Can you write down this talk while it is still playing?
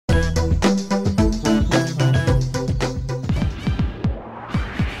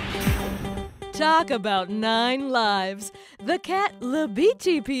Talk about 9 lives. The cat Le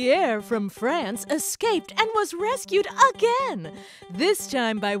Petit Pierre from France escaped and was rescued again. This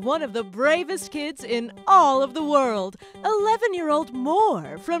time by one of the bravest kids in all of the world, 11-year-old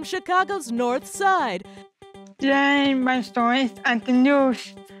Moore from Chicago's North Side. Today, my story is at the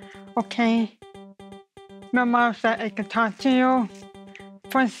news. Okay. My mom said I could talk to you.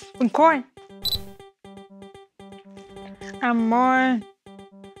 First, record. I'm more.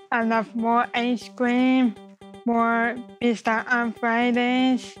 I love more ice cream, more pizza on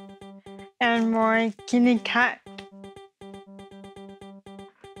Fridays, and more kitty cat.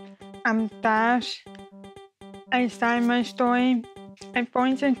 I'm Dash. I started my story. I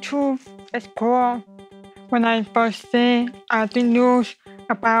find the truth is cool. When I first see the news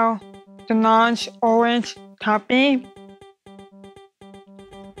about the large orange puppy,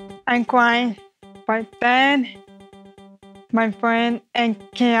 I cried, but then my friend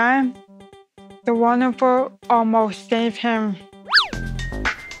Akeh, the wonderful, almost saved him.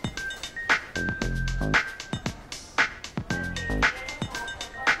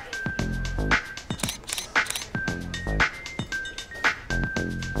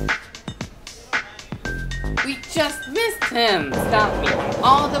 We just missed him! Stop me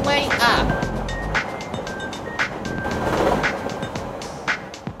all the way up!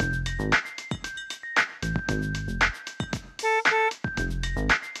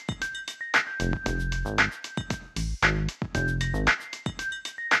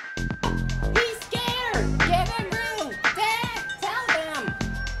 He's scared! Get him room! Dad, tell them!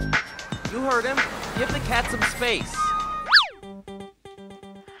 You heard him. Give the cat some space.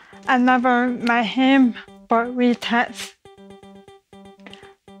 I never met him, but we text.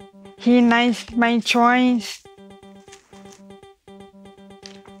 He likes my choice.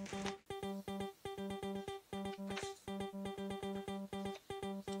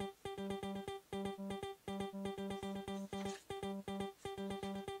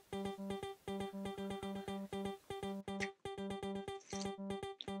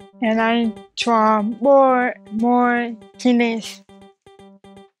 And I draw more kitties.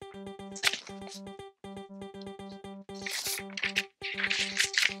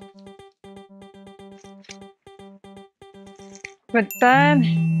 But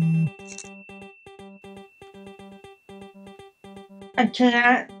then I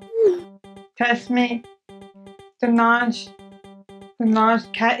can't test me. The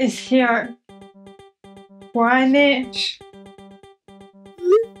large cat is here. One inch.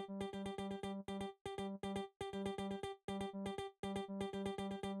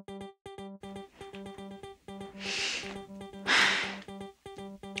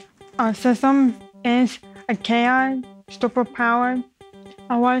 Autism is a chaos superpower.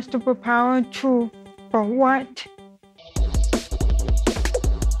 I want superpower too, but what?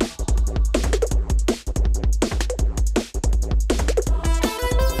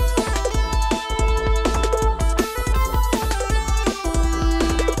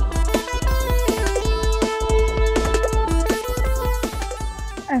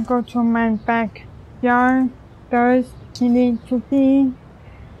 I go to my backyard. There's kitty Chucky.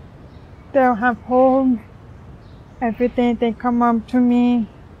 They'll have home. Every day they come up to me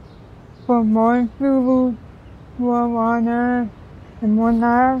for more food, more water, and more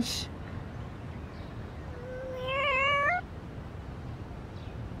love.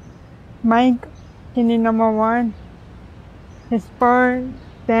 Mike, kitty number 1, his bird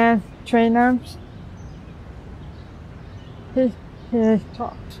dance trainers. He is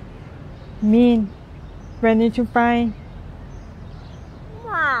tough, mean, ready to fight.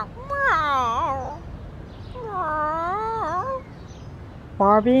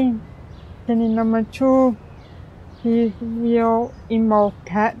 Bobby, kitty number 2, he's real emo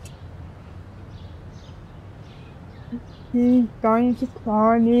cat. He's going to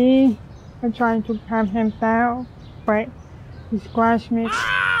claw me. I'm trying to calm him down, but he scratched me.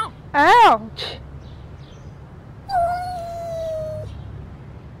 Ouch!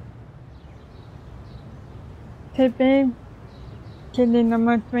 Tippy, kitty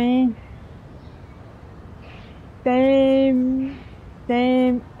number 3, same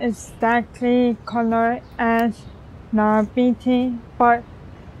exactly color as Nambi, but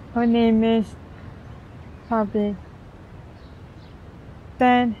her name is Puppy.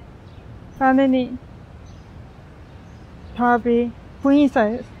 Then suddenly Puppy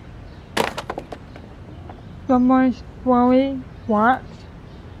freezes. Someone's throwing rocks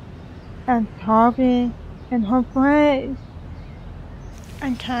at Puppy in her face.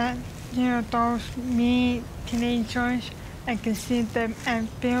 I can't hear those mean teenagers. I can see them and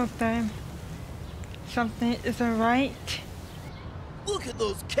feel them. Something isn't right. Look at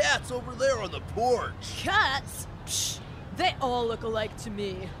those cats over there on the porch. Cats? Psh, they all look alike to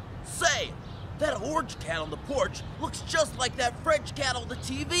me. Say, that orange cat on the porch looks just like that French cat on the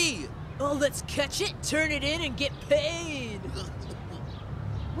TV. Oh, let's catch it, turn it in, and get paid.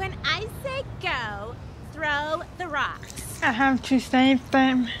 When I say go, throw the rocks. I have to save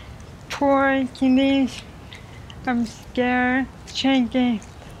them. Poor kitties. I'm scared, shaking,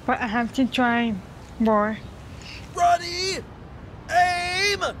 but I have to try more. Ready?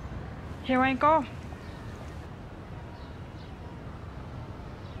 Aim! Here I go.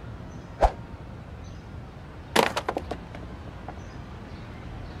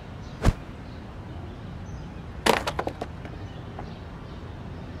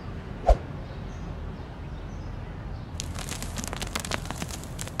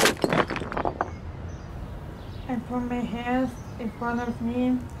 I put my hands in front of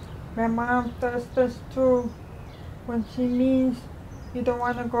me. My mom does this too. When she means you don't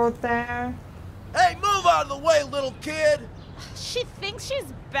want to go there. Hey, move out of the way, little kid! She thinks she's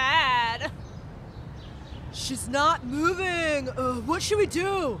bad. She's not moving. What should we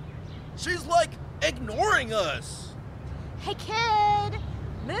do? She's like ignoring us. Hey kid,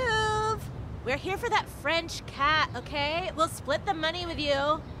 move. We're here for that French cat, okay? We'll split the money with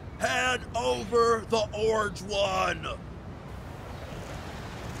you. Hand over the orange one.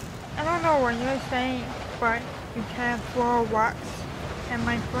 I don't know what you're saying, but you can't throw rocks at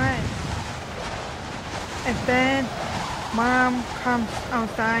my friend. And then Mom comes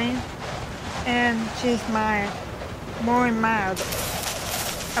outside and she's mad, more mad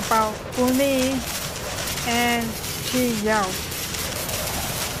about bullying, and she yells.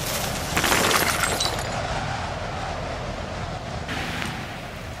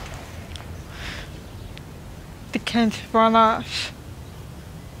 The kids run off.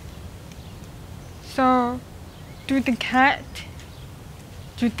 So, do the cat,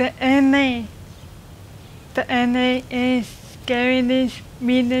 do the NA. The NA is scariest,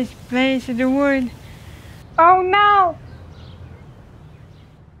 meanest place in the world. Oh no!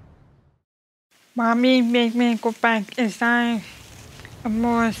 Mommy made me go back inside. I'm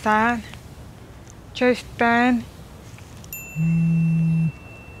more sad. Just then,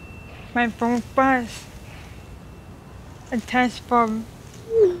 my phone buzzed. A text from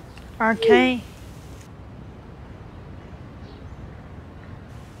Akeh.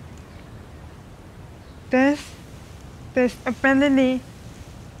 This ability.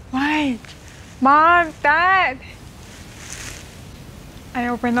 Wait, Mom, Dad. I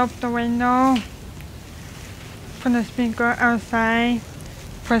opened up the window, put the speaker outside,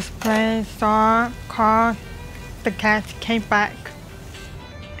 press play, saw, called, the cat came back.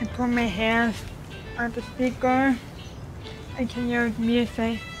 I put my hands on the speaker. I can hear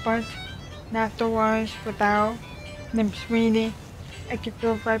music, but not the words without them reading. I can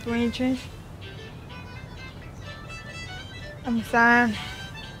feel vibrations. I'm sad.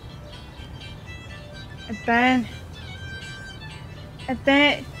 And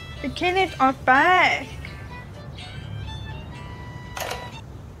then the kittens are back.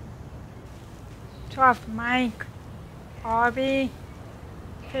 Tough Mike, Bobby,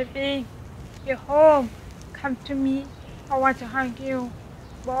 Pippi, you're home. Come to me. I want to hug you.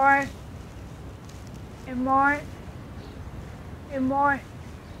 More. And more. And more.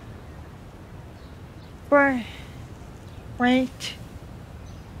 But wait.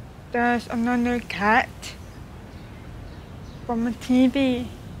 There's another cat from the TV.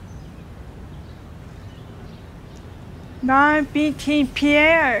 Non-BT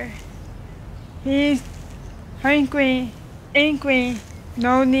Pierre. He's hungry, angry,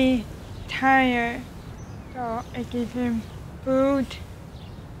 lonely, tired. So I give him food.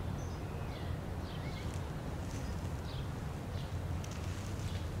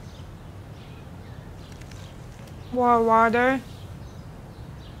 More water.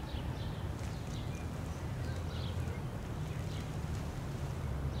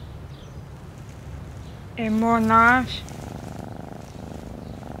 And more knives.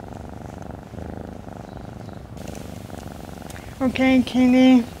 Okay,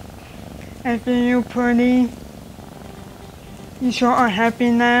 Kelley, I feel you pretty. You sure are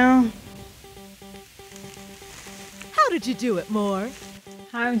happy now? How did you do it, Moore?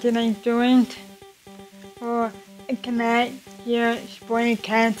 How did I do it? Oh, I cannot hear spoiled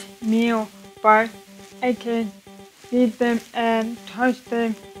cat's meal, but I can feed them and touch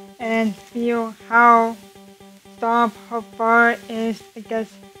them and feel how soft her fur is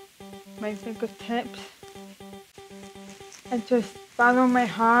against my fingertips. I just follow my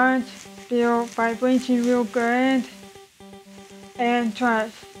heart, feel vibration real good, and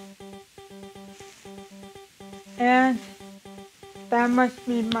trust. And That must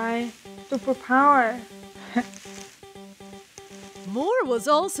be my superpower. Moore was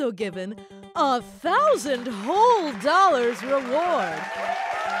also given 1,000 whole dollars reward.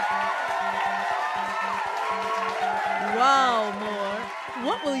 Wow, Moore.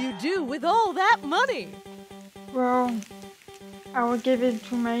 What will you do with all that money? Well, I will give it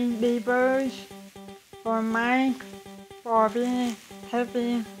to my neighbors for Mike, Bobby,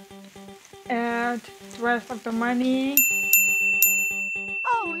 Happy, and the rest of the money.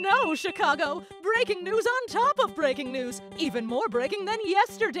 Oh no, Chicago! Breaking news on top of breaking news! Even more breaking than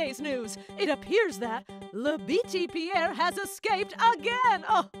yesterday's news! It appears that Le Petit Pierre has escaped again!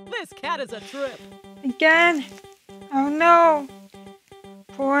 Oh, this cat is a trip! Again? Oh no!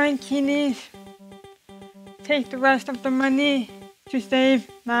 Poor kitties. Take the rest of the money to save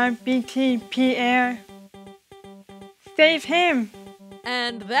Nambi Pierre. Save him!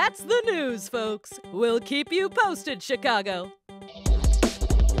 And that's the news, folks. We'll keep you posted, Chicago.